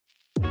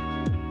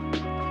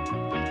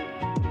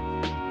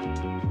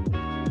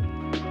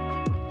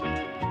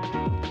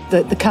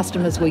the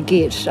customers we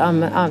get,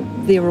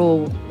 they're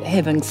all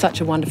having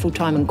such a wonderful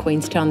time in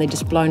Queenstown. They're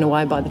just blown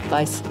away by the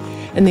place.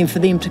 And then for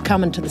them to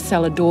come into the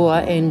cellar door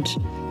and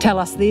tell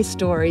us their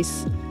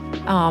stories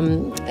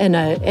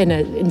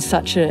in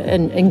such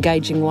an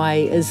engaging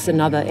way is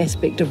another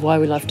aspect of why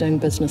we love doing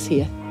business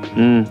here.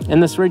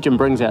 And this region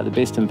brings out the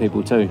best in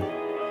people too.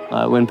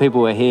 When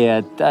people are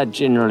here, they're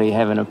generally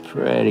having a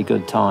pretty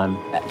good time.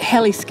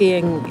 Heli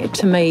skiing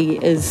to me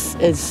is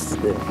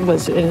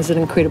an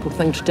incredible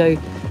thing to do.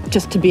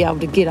 Just to be able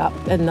to get up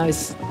in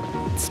those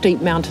steep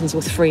mountains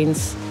with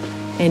friends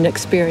and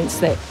experience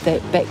that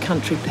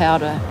backcountry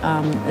powder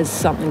is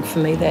something for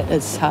me that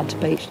is hard to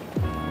beat.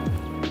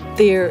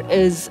 There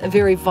is a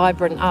very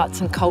vibrant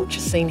arts and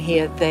culture scene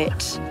here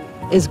that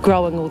is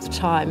growing all the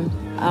time.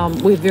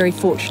 We're very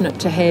fortunate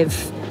to have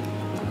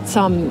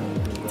some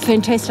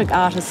fantastic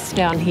artists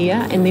down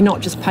here, and they're not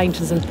just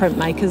painters and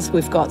printmakers.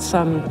 We've got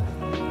some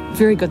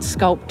very good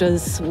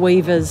sculptors,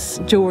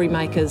 weavers, jewellery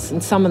makers,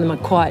 and some of them are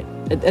quite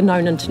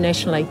known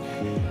internationally.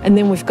 And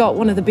then we've got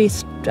one of the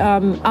best,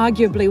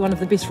 arguably one of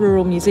the best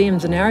rural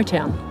museums in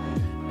Arrowtown.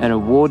 An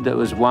award that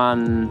was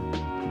won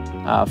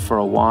for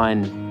a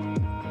wine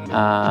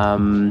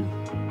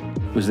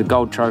was the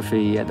gold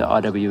trophy at the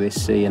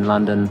IWSC in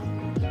London.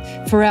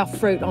 For our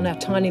fruit on our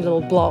tiny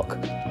little block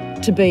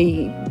to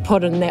be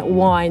put in that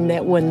wine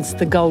that wins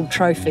the gold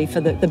trophy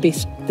for the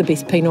best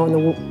Pinot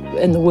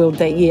in the world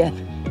that year,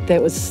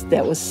 that was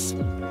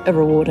a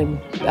rewarding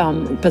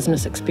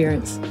business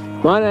experience.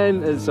 My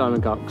name is Simon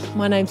Cox.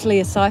 My name's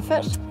Leah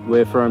Seifert.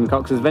 We're from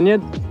Cox's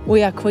Vineyard.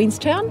 We are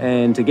Queenstown.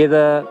 And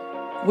together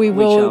we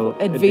will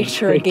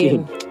adventure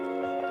again.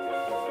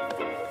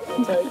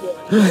 Very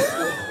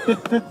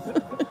good.